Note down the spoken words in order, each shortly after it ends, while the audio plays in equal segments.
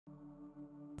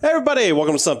Hey everybody,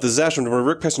 welcome to Stumpt. This is Ashton. We're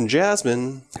Rick, Preston,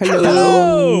 Jasmine.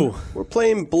 Hello. We're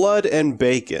playing Blood and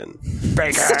Bacon.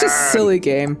 Such a silly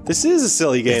game. This is a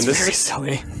silly game. It's very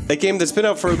silly. A game that's been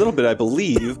out for a little bit, I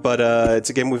believe, but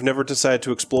it's a game we've never decided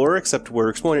to explore, except we're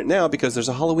exploring it now because there's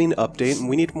a Halloween update and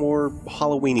we need more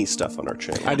Halloween-y stuff on our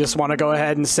channel. I just want to go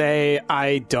ahead and say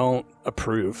I don't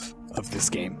approve of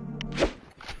this game.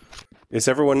 Is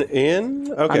everyone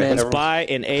in? Okay. I'm in. Buy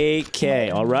an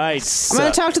AK. All right. I'm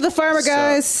gonna talk to the farmer,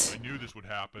 guys. I knew this would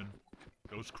happen.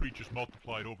 Those creatures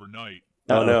multiplied overnight.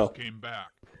 Oh no. Came back.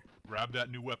 Grab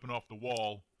that new weapon off the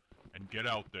wall and get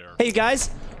out there. Hey, you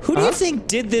guys. Who do you think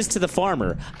did this to the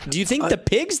farmer? Do you think the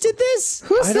pigs did this?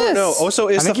 Who's I this? don't know. Also,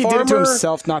 is I the think he did it to farmer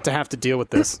himself not to have to deal with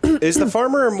this. is the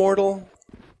farmer immortal?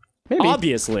 Maybe.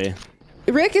 Obviously.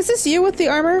 Rick, is this you with the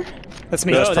armor? That's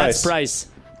me. No, Oh, that's Price. Bryce.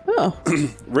 Oh.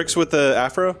 Rick's with the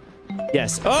afro?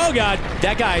 Yes. Oh, God.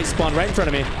 That guy spawned right in front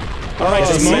of me. All right,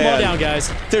 just slow man. down,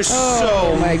 guys. There's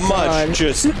Oh, my so God. much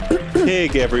just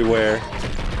pig everywhere.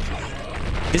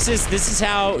 This is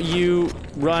how you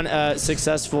run a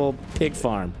successful pig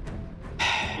farm.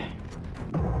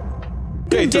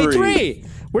 Day Day 3. 3.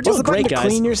 We're What's doing the button great, to guys.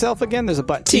 clean yourself again? There's a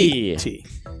button. T. T.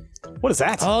 What is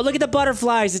that? Oh, look at the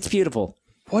butterflies. It's beautiful.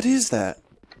 What is that?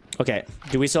 Okay.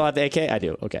 Do we still have the AK? I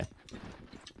do. Okay.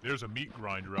 There's a meat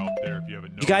grinder out there if you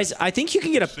haven't noticed. You guys, I think you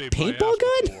can get a Saved my paintball ass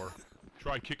gun? before.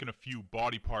 Try kicking a few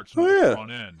body parts Oh, on the yeah.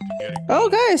 front end to get it Oh,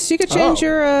 going. guys, you could change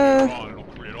your It'll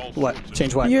create all What? sorts of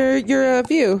Change what? your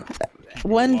view.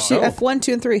 F1,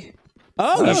 2, and 3.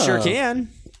 Oh, you sure can.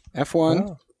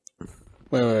 F1.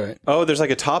 Wait. Oh, there's like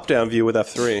a top-down view with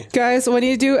F3. Guys, when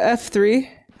you do F3,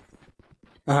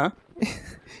 Uh-huh.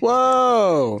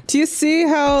 Whoa. do you see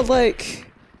how like?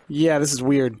 Yeah, this is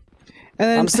weird. And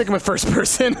then I'm sticking with first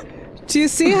person. do you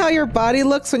see how your body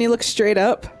looks when you look straight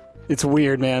up? It's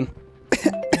weird, man.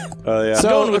 Oh, yeah. So,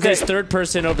 Going with okay. this third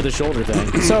person over the shoulder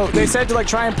thing. So they said to like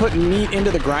try and put meat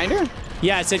into the grinder?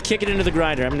 Yeah, it said kick it into the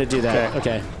grinder. I'm gonna do that.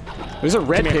 Okay. There's a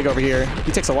red Come here. pig over here.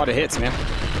 He takes a lot of hits, man.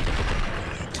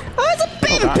 Oh, it's a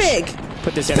baby gosh. pig.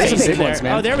 Put this Yeah, there's face some in big there. ones,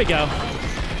 man. Oh, there we go.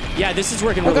 Yeah, this is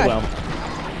working really Okay. well.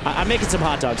 I'm making some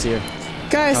hot dogs here.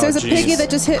 Guys, Oh, there's a jeez. piggy that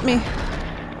just hit me.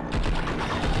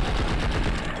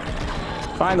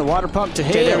 Find the water pump to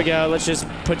hit. Okay, there we go. Let's just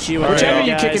put you in Which there, end are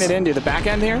you guys. kicking it into? The back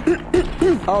end here?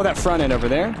 Oh, that front end over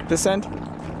there? This end?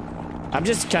 I'm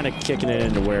just kind of kicking it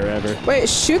into wherever. Wait,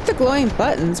 shoot the glowing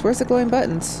buttons. Where's the glowing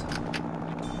buttons?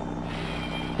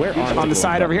 Where are On the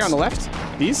side over here on the left?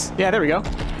 These? Yeah, there we go.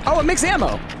 Oh, it makes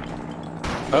ammo!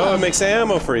 Oh, it makes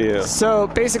ammo for you. So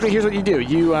basically, here's what you do.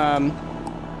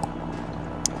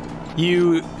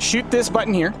 You shoot this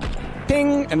button here,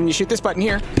 ping, and then you shoot this button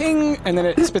here, ping, and then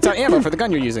it spits out ammo for the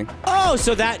gun you're using. Oh,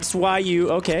 so that's why you...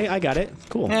 Okay, I got it.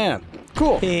 Cool. Yeah,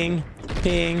 cool. Ping,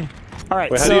 ping. All right,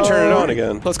 Wait, how so do you turn it on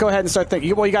again? Let's go ahead and start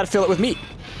thinking. Well, you got to fill it with meat.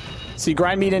 So you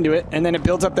grind meat into it, and then it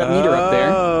builds up that meter up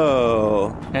there,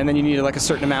 Oh. and then you need like a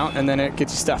certain amount, and then it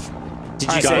gets you stuff. Did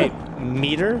All you right, say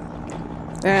meter?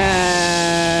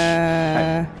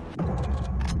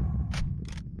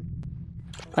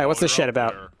 All right, what's this shed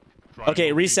about? Okay,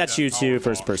 it resets you to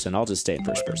first person. I'll just stay in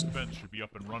first person. Fence should be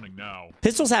up and running now.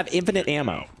 Pistols have infinite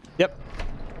ammo. Yep.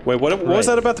 Wait, what was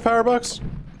that about the power box?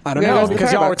 I don't Yeah, know there's the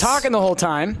because y'all were firebox. talking the whole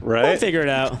time. We'll Right? figure it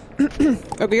out. Oh,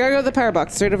 we gotta go to the power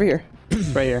box. Straight over here.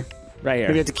 Right here. Right Maybe we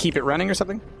here. have to keep it running or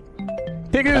something.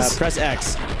 Pigoos. Press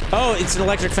X. Oh, it's an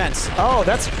electric fence. Oh,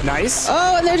 that's nice.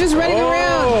 Oh, and they're just running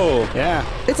around. Oh. Yeah.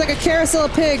 It's like a carousel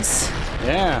of pigs.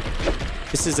 Yeah.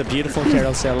 This is a beautiful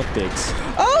carousel of pigs.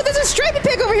 Oh, there's a stripy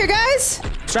pig over here, guys.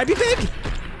 Stripey pig?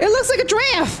 It looks like a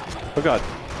giraffe. Oh, God.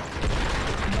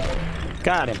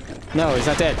 Got him. No, he's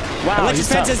not dead. Wow, Electric he's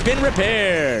fence tough. has been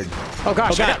repaired. Oh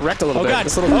gosh, Oh, I God. got wrecked a little Oh, bit. God.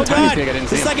 This little Oh, tiny God. pig I didn't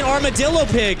see. This is like an armadillo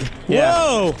pig. Yeah.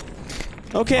 Whoa.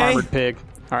 Okay. Armored pig.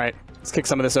 All right, let's kick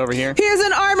some of this over here. Here's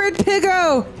an armored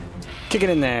piggo. Kick it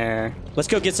in there. Let's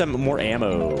go get some more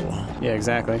ammo. Yeah,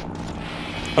 exactly.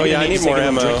 Oh, yeah, I need more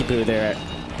ammo. Drinky poo there,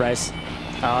 Bryce.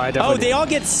 Oh, I Oh, definitely. they all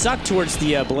get sucked towards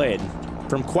the blade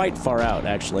from quite far out,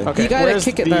 actually. Okay, You gotta where's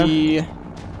kick it, the...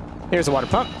 Here's a water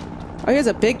pump. Oh, here's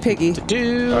a big piggy.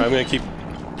 Do. All right, I'm going to keep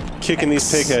kicking these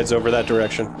pig heads over that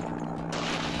direction.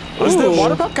 Was the Ooh.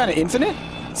 water pump kind of infinite?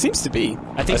 Seems to be.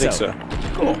 I think, I think so.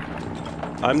 Cool.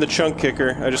 I'm the chunk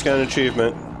kicker. I just got an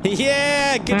achievement.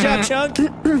 Yeah, good job, Chunk.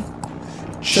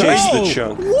 Chase Whoa. the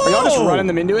chunk. Are y'all just Whoa. running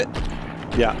them into it?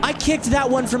 Yeah. I kicked that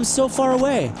one from so far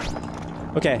away.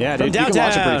 Okay, Yeah, from dude. You downtown. can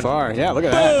launch it pretty far. Yeah, look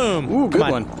at Boom. that. Ooh, good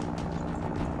Come on.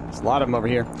 one. There's a lot of them over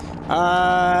here.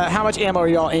 How much ammo are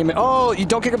y'all aiming? Oh, you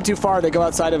don't kick them too far. They go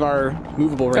outside of our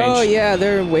movable range. Oh yeah,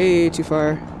 they're way too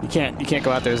far. You can't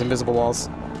go out there. There's invisible walls.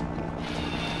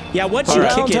 Yeah, once you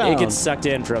kick it, Downtown. it gets sucked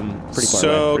in from pretty far away.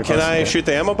 So Pretty can close, I yeah. shoot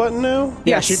the ammo button now?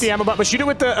 Yeah, Yes. shoot the ammo button, but shoot it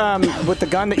with the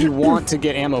gun that you want to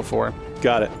get ammo for.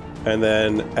 Got it. And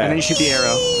then And then you shoot the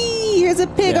arrow. Here's a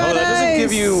pig Oh, on that doesn't ice.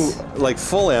 give you like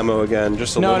full ammo again,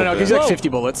 just a No, little no, no, bit. gives you like Whoa. 50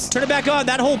 bullets. Turn it back on.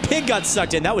 That whole pig got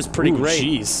sucked in. That was pretty great.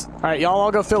 Jeez. All right, y'all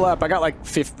all go fill up. I got like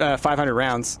 500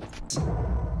 rounds.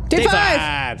 Day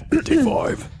 5. Day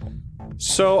 5.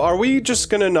 So are we just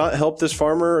gonna not help this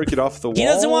farmer get off the wall? He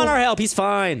doesn't want our help. He's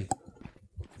fine.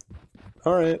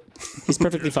 All right. He's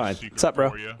perfectly fine. What's up, bro?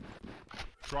 For you.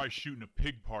 Try shooting a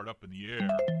pig part up in the air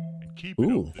and keep it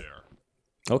Ooh. up there.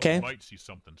 Okay. You might see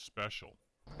something special.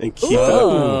 And keep it up.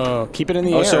 Oh, keep it in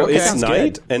the air. So okay. it's Sounds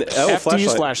night good. and F to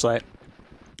use flashlight. flashlight.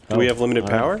 Do we have limited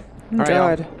power? All right,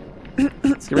 God.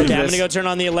 Let's get rid Okay, of I'm this. gonna go turn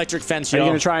on the electric fence, Are you y'all.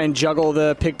 gonna try and juggle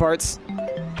the pig parts?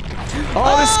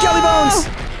 Oh, there's skelly bones!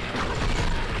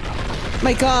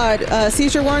 My God.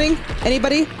 Seizure warning.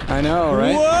 Anybody? I know,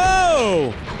 right?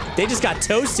 Whoa! They just got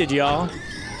toasted, y'all.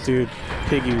 Dude,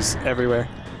 pig use everywhere.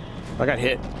 I got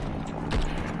hit.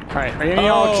 All right, are you gonna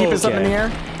all keep this up in the Okay.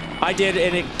 air? I did,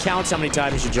 and it counts how many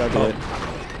times you juggle it.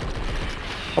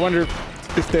 I wonder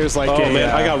if there's like Oh a... man,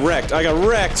 I got wrecked. I got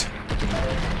wrecked.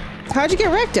 How'd you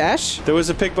get wrecked, Ash? There was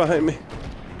a pig behind me.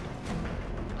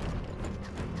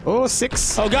 Oh,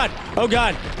 6. Oh god! Oh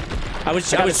god! I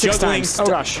was got it 6 juggling. times. Oh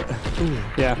gosh.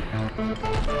 Yeah.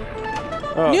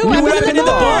 New Weapon weapon in the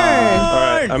barn.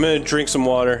 All right, I'm gonna drink some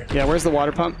water. Yeah, where's the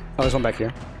water pump? Oh, there's one back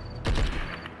here.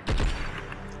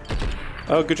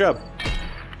 Oh, good job.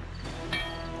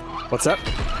 What's up?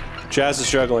 Jazz is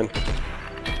juggling.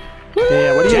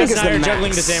 Yeah, what do you Jess think is and I the are max?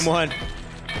 juggling the same one.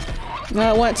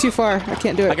 No, it went too far. I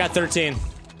can't do it. I got 13.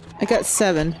 I got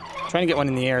 7. Trying to get one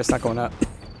in the air, it's not going up.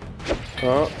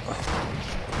 Oh,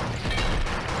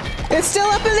 It's still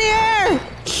up in the air.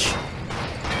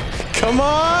 come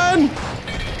on!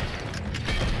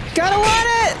 Gotta want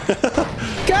it.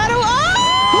 Gotta.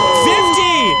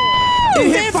 Oh! 50! It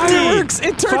hit fireworks!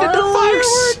 It turned into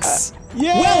fireworks!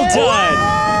 Yeah! Well done!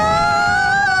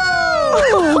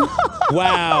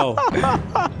 Wow.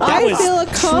 That was feel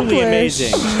truly accomplished.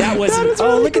 amazing. That was. That is oh,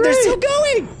 really look at they're great. still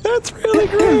going! That's really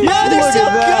great! Yeah, they're Look still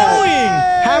at that.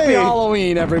 going! Happy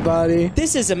Halloween, everybody!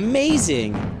 This is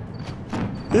amazing.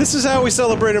 This is how we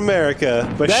celebrate America.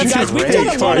 But That's shooting Guys, we've pig done a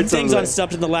lot of parts things over on there.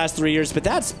 Stumpt in the last 3 years, but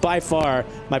that's by far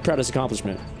my proudest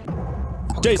accomplishment.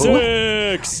 Day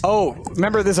 6! Oh,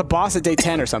 remember there's a boss at day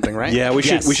 10 or something, right? Yeah, we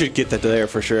Yes. should get that there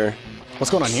for sure. What's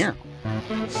going on here?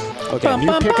 Okay,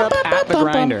 New pickup at the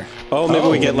grinder. Oh, maybe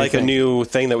we get new like a thing. new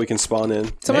thing that we can spawn in.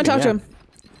 Someone Maybe, talk to yeah. him.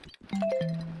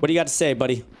 What do you got to say,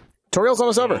 buddy? Tutorial's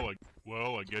almost over.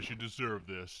 Well, I guess you deserve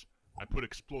this. I put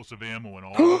explosive ammo in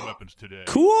all the weapons today.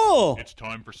 Cool! It's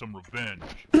time for some revenge.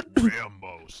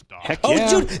 Rambo style. Heck Oh, yeah.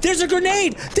 dude, there's a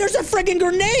grenade! There's a friggin'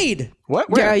 grenade! What?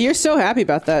 Yeah, Where? you're so happy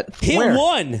about that. Hit Where?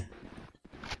 1!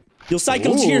 You'll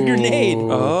cycle to your grenade.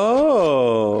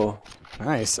 Oh,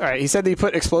 Nice. All right, he said that you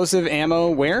put explosive ammo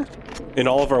where? in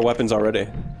all of our weapons already.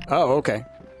 Oh, okay.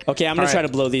 Okay, I'm gonna All try right.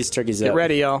 to blow these turkeys Get up.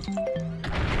 ready, y'all.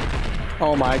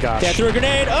 Oh my gosh. Okay, I threw a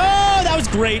grenade. Oh, that was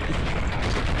great.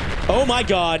 Oh my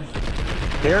god.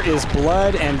 There is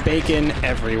blood and bacon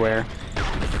everywhere.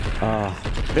 They all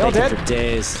Thank you dead? for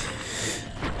days.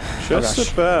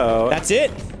 Just about. That's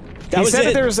it. That He was said it.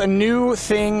 that there's a new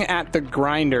thing at the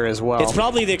grinder as well. It's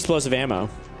probably the explosive ammo.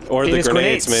 Or It the is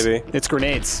grenades, maybe. It's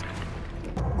grenades.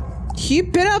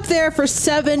 You've been up there for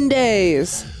 7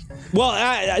 days.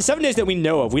 Well, 7 days that we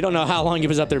know of. We don't know how long he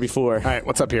was up there before. All right,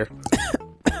 what's up here?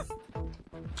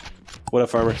 What up,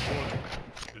 farmer?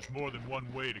 There's more than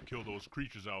one way to kill those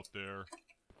creatures out there.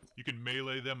 You can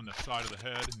melee them in the side of the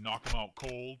head and knock them out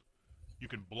cold. You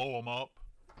can blow them up.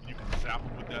 And you can zap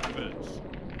them with that fence.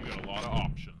 You got a lot of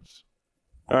options.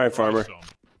 All right, farmer. Some.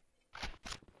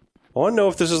 I want to know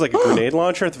if this is like a grenade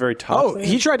launcher at the very top. Oh,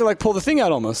 he tried to like pull the thing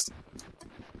out almost.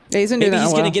 Yeah, he's been Maybe doing that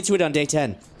he's a gonna while. get to it on day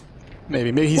 10.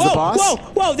 Maybe he's Whoa, the boss. whoa,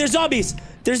 whoa! There's zombies.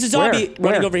 There's a zombie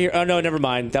Where? running over here. Oh no, never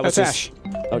mind. That was That's just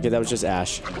Okay, that was just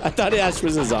Ash. I thought Ash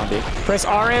was a zombie. Press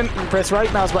RM, press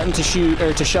right mouse button to shoot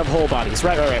or to shove whole bodies.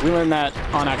 Right. We learned that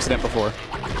on accident before.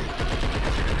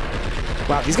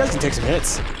 Wow, these guys can take some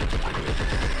hits.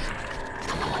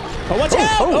 Oh, watch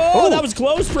out! Oh, that was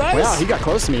close, Bryce. Wow, he got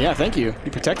close to me. Yeah, thank you.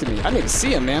 You protected me. I didn't even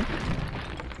see him, man.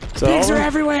 So, Pigs are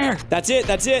everywhere. That's it.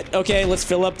 That's it. Okay, let's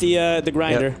fill up the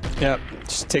grinder. Yep.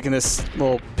 Just taking this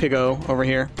little piggo over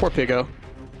here. Poor piggo.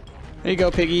 There you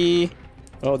go, piggy.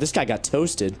 Oh, this guy got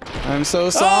toasted. I'm so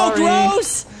sorry. Oh,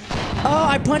 gross! Oh,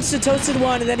 I punched the toasted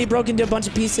one, and then he broke into a bunch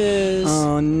of pieces.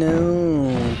 Oh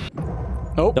no.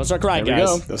 Oh, Don't start crying, there we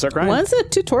guys. go. Don't start crying. When's the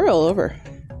tutorial over?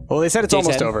 Well, they said it's Day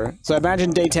almost 10. over. So I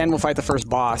imagine day 10 we'll fight the first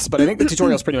boss, but I think the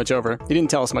tutorial's pretty much over. He didn't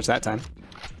tell us much that time.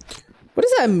 What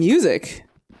is that music?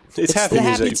 It's happy The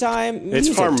music. happy time. It's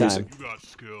music farm time. music. You got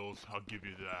skills, I'll give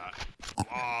you that.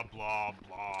 Blah, blah,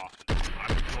 blah. I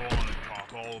can go on and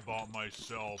talk all about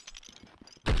myself.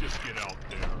 Just get out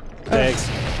there. Thanks.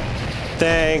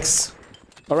 Thanks.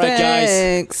 All right, guys.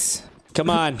 Thanks. Come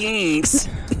on. Thanks.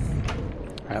 All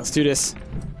right, let's do this.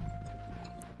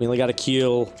 We only got to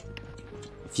kill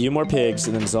a few more pigs,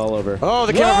 and then it's all over. Oh,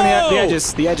 they came up from the Whoa!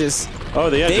 edges. The edges. Oh,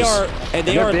 the edges. They are, and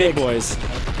they They're are big big. boys.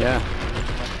 Yeah.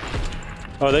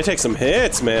 Oh, they take some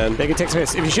hits, man. They can take some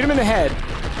hits. If you shoot them in the head,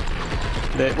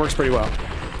 that works pretty well.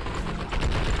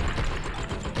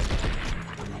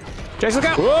 Jace, look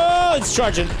out! Whoa, it's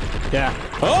charging. Yeah.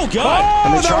 Oh, God.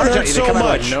 And Oh, the that charge hurt at you, they so come out of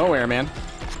much. like nowhere, man.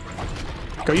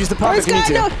 Go use the Oh, pump he's if you need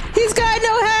got to. he's got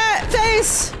no hat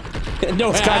face.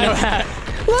 No He's got no hat.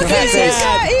 Look No at hat it.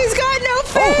 face. He's got no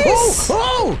face.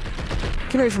 Oh!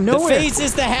 Came right from The nowhere. face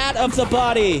is the hat of the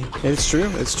body. It's true.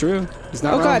 It's true. He's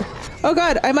not Oh wrong. god. Oh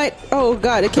god. I might. Oh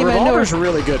god. It The came out of nowhere. revolver's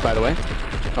really good, by the way.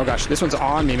 Oh gosh, this one's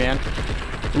on me, man.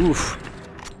 Oof.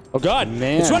 Oh, God.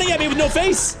 Man. It's running at me with no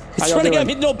face. It's y'all running at doing?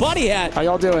 me with no body hat. How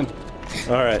y'all doing?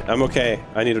 All right, I'm okay.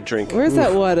 I need a drink. Where's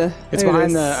that water? It's There it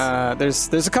behind is.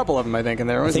 the. There's a couple of them, I think, and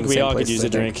they're I always think in the we same all could places, use a I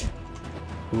think.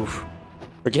 drink. Oof.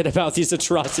 Forget about these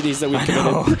atrocities that we've committed.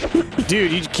 Oh.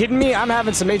 Dude, you kidding me? I'm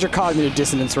having some major cognitive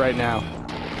dissonance right now.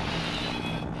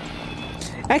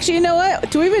 Actually, you know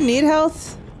what? Do we even need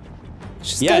health?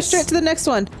 Just go Yes. straight to the next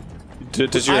one.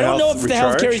 Does your I don't health know if the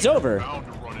health recharge? carries over. Bound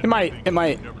to run It might. into It things might.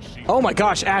 you've never seen Oh my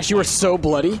gosh, Ash, you are so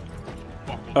bloody.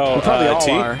 Oh, Probably all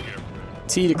T? are.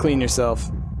 T to clean yourself.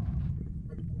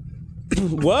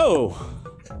 Whoa.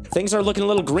 Things are looking a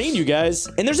little green, you guys.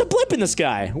 And there's a blimp in the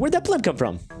sky. Where'd that blimp come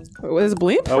from? What is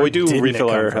blimp? Oh, we do didn't it refill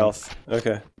come our from? health.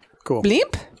 Okay. Cool.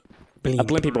 Blimp? A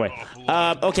blimpy boy.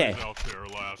 Okay. out there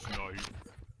last night.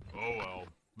 Oh well,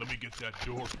 let me get that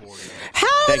door for you. How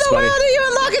Thanks, in the buddy. world are you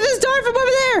unlocking this door from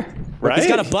over there? Right? He's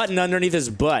got a button underneath his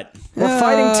butt. We're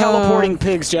fighting teleporting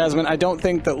pigs, Jasmine. I don't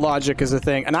think that logic is a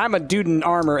thing. And I'm a dude in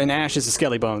armor, and Ash is a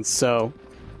skelly bones, so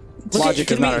logic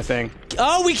can is not we- our thing.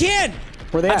 Oh, we can!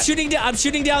 Where they I'm at? shooting down. I'm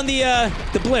shooting down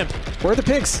the blimp. Where are the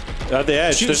pigs? At the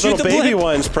edge. Shoot- There's shoot little the baby blimp.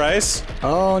 ones, Price.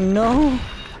 Oh no.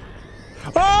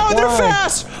 Oh, they're Why?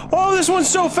 fast! Oh, this one's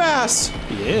so fast!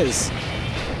 He is.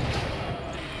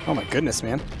 Oh my goodness,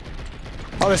 man.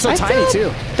 Oh, they're so I tiny feel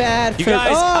too. bad You for.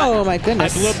 guys, Oh my I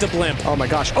goodness. blew up the blimp. Oh my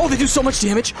gosh. Oh, they do so much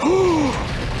damage.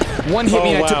 One hit me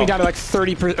Oh, and it took wow. me down to like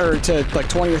 30 or to like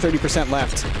 20 or 30%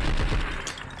 left.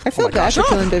 I feel my bad gosh. for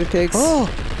killing baby pigs. Oh.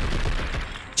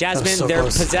 Jasmine, so they're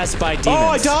close. possessed by demons. Oh,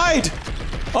 I died!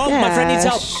 Oh, my friend needs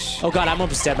help. Yash. Oh God, I'm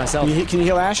almost dead myself. Can you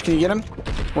heal Ash? Can you get him?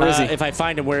 Where is he? If I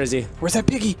find him, where is he? Where's that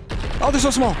piggy? Oh, they're so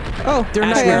small. Oh, They're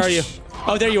Ash, not where Ash. are you?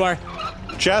 Oh, there you are.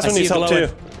 Jasmine I see needs you help below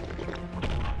too.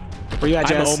 Where you at, I'm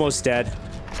Jazz? almost dead.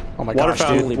 Oh my Water gosh,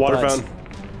 fountain. dude. Water buds. fountain.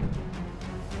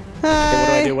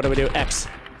 Hi. Okay, what do I do? X.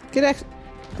 Get X.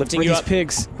 Lifting Where are you these up.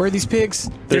 pigs? Where are these pigs?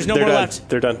 There's no They're more done. left.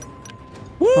 They're done.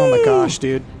 Oh my gosh,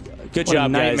 dude. Good What a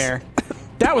job, guys. nightmare.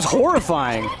 That was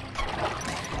horrifying.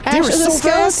 Ash were is a so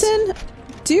fast. skeleton.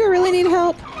 Do you really need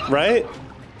help? Right?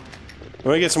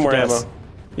 Let me get some more Yes. ammo.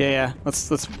 Yeah. Let's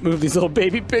move these little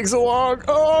baby pigs along.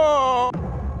 Oh.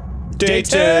 Day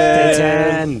 10! Day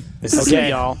 10. This is Okay. it,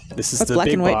 y'all. This is That's the black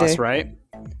big and white boss, day. right?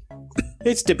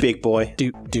 It's the big boy.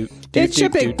 It's your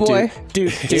big boy.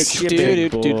 It's your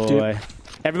big boy.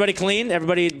 Everybody clean?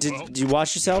 Everybody, did you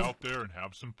wash yourself? Out there and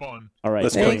have some fun. All right.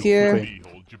 Let's Thank go. you. Me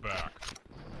hold you back.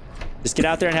 Just get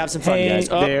out there and have some fun, Hey guys.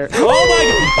 Oh. there.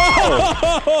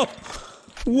 Oh my God!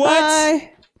 What?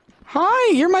 Hi.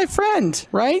 Hi, you're my friend,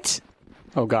 right?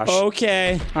 Oh gosh.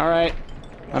 Okay. All right.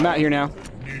 I'm out here now.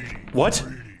 What?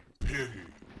 Piggy.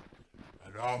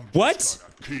 And I'm What? just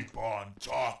gonna keep on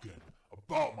talking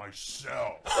about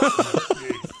myself with a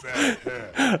big fat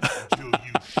head until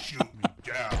you shoot me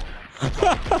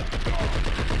down.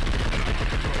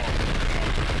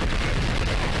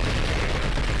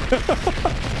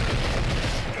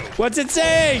 What's it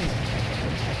saying?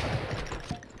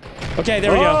 Okay,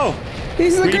 there we go. Oh!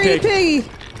 He's the Greedy greedy pig. piggy.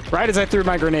 Right as I threw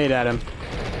my grenade at him.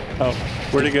 Oh,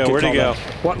 Where'd he go? Where'd he call, go? though.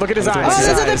 What? Look at his Oh, eyes. those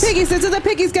His are the eyes. piggies. Those are the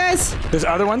piggies, guys. There's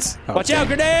other ones? Oh, watch out,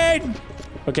 grenade!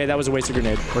 Okay, that was a wasted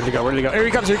grenade. Where did he go? Where did he go? Here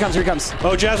he comes, here he comes, here he comes.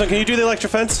 Oh, Jasmine, can you do the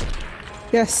electric fence?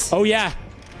 Yes. Oh yeah.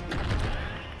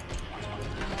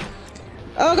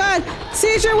 Oh God!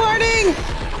 Seizure warning!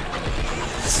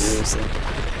 Seriously.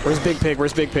 Where's Big Pig?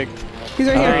 Where's Big Pig? He's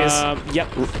right There he here. is.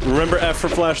 Yep. Remember F for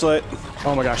flashlight?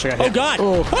 Oh my gosh, I got Oh hit. God.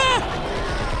 Oh,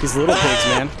 Ah! these little pigs,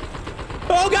 man.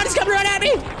 Oh God, he's coming right at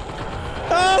me.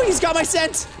 Oh, he's got my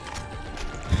scent.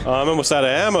 I'm almost out of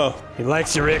ammo. He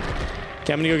likes you, Rick.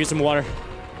 Okay, I'm gonna go get some water.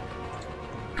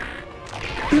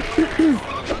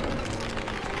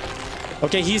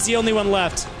 Okay, he's the only one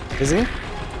left. Is he?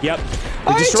 Yep.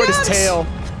 He destroyed his tail.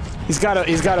 He's got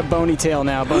a bony tail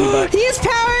now, bony butt. He is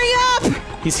powering up!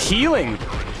 He's healing.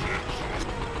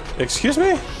 Excuse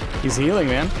me? He's healing,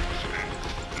 man.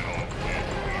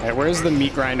 Alright, where's the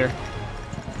meat grinder?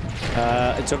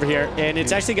 It's over here, and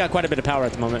it's actually got quite a bit of power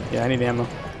at the moment. Yeah, I need ammo.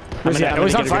 I'm gonna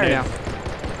he's on get a fire grenade.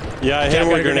 now. Yeah, I hit him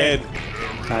got with a a grenade.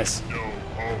 Nice.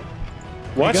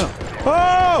 What? go.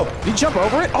 Oh! Did he jump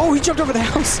over it? Oh, he jumped over the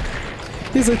house.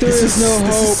 He's like, there is no hope.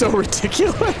 This is so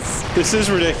ridiculous. This is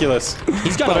ridiculous.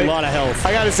 He's got a lot of health.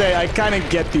 I gotta say, I kind of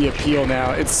get the appeal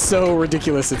now. It's so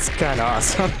ridiculous. It's kind of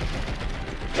awesome.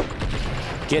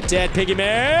 Get dead, piggy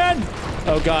man!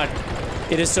 Oh god,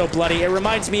 it is so bloody. It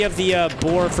reminds me of the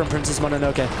boar from Princess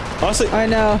Mononoke. Honestly, I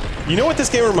know. you know what this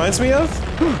game reminds me of?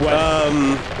 What?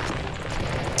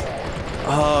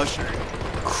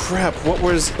 Crap, what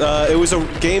was, it was a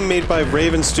game made by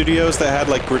Raven Studios that had,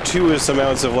 like, gratuitous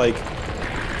amounts of, like,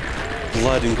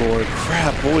 blood and gore.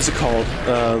 Crap, what was it called?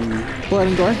 Blood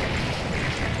and gore.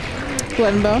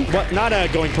 Blood and bone. What? Not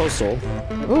going postal.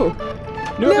 Ooh.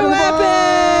 No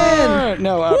weapon!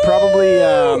 No, probably,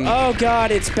 Oh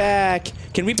god, it's back.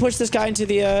 Can we push this guy into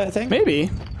the thing? maybe.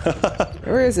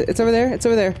 Where is it? It's over there. It's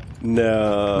over there.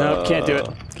 No. No, can't do it.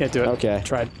 Can't do it. Okay.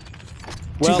 Tried.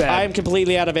 Well, bad. I'm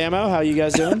completely out of ammo. How are you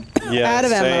guys doing? Yeah, Out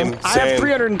of ammo. same. I have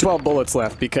 312 bullets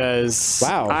left because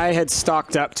Wow. I had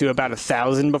stocked up to about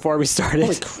 1,000 before we started.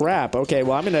 Holy crap. Okay,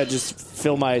 well, I'm gonna just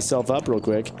fill myself up real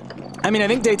quick. I mean, I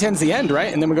think day 10's the end,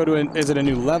 right? And then we go to is it a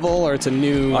new level or it's a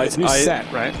new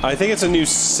set, right? I think it's a new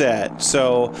set,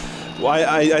 so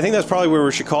I think that's probably where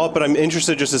we should call it, but I'm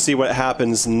interested just to see what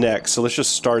happens next, so let's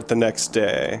just start the next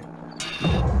day.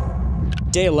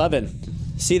 Day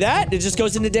 11. See that? It just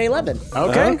goes into day 11.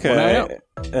 Okay. Well, now I know.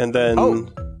 And then...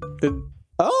 Did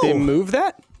they move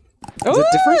that? Oh,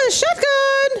 different?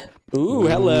 shotgun! Ooh,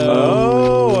 hello.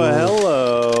 Oh,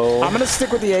 hello. I'm gonna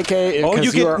stick with the AK. Oh,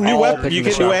 you get new weapon. You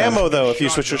get new ammo though if you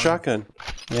switch to shotgun.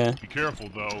 Yeah. Be careful,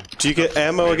 though. Do you get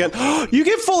ammo again? You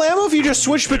get full ammo if you just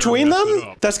switch between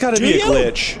them? That's gotta be a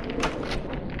glitch.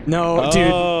 No, Oh.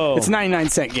 dude, it's a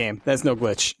 99-cent game. That's no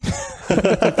glitch.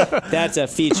 That's a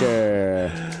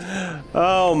feature.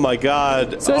 Oh my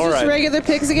god. So it's just regular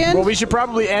pigs again? Well, we should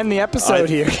probably end the episode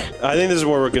here. I think this is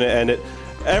where we're gonna end it.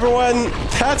 Everyone,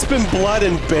 that's been Blood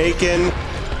and Bacon.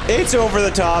 It's over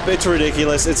the top. It's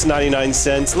ridiculous. It's 99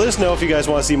 cents. Let us know if you guys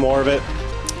want to see more of it.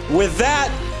 With that,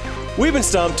 we've been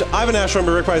Stumped. I've been Ash,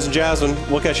 Rick Price, and Jasmine.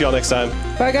 We'll catch you all next time.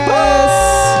 Bye, guys!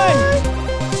 Bye!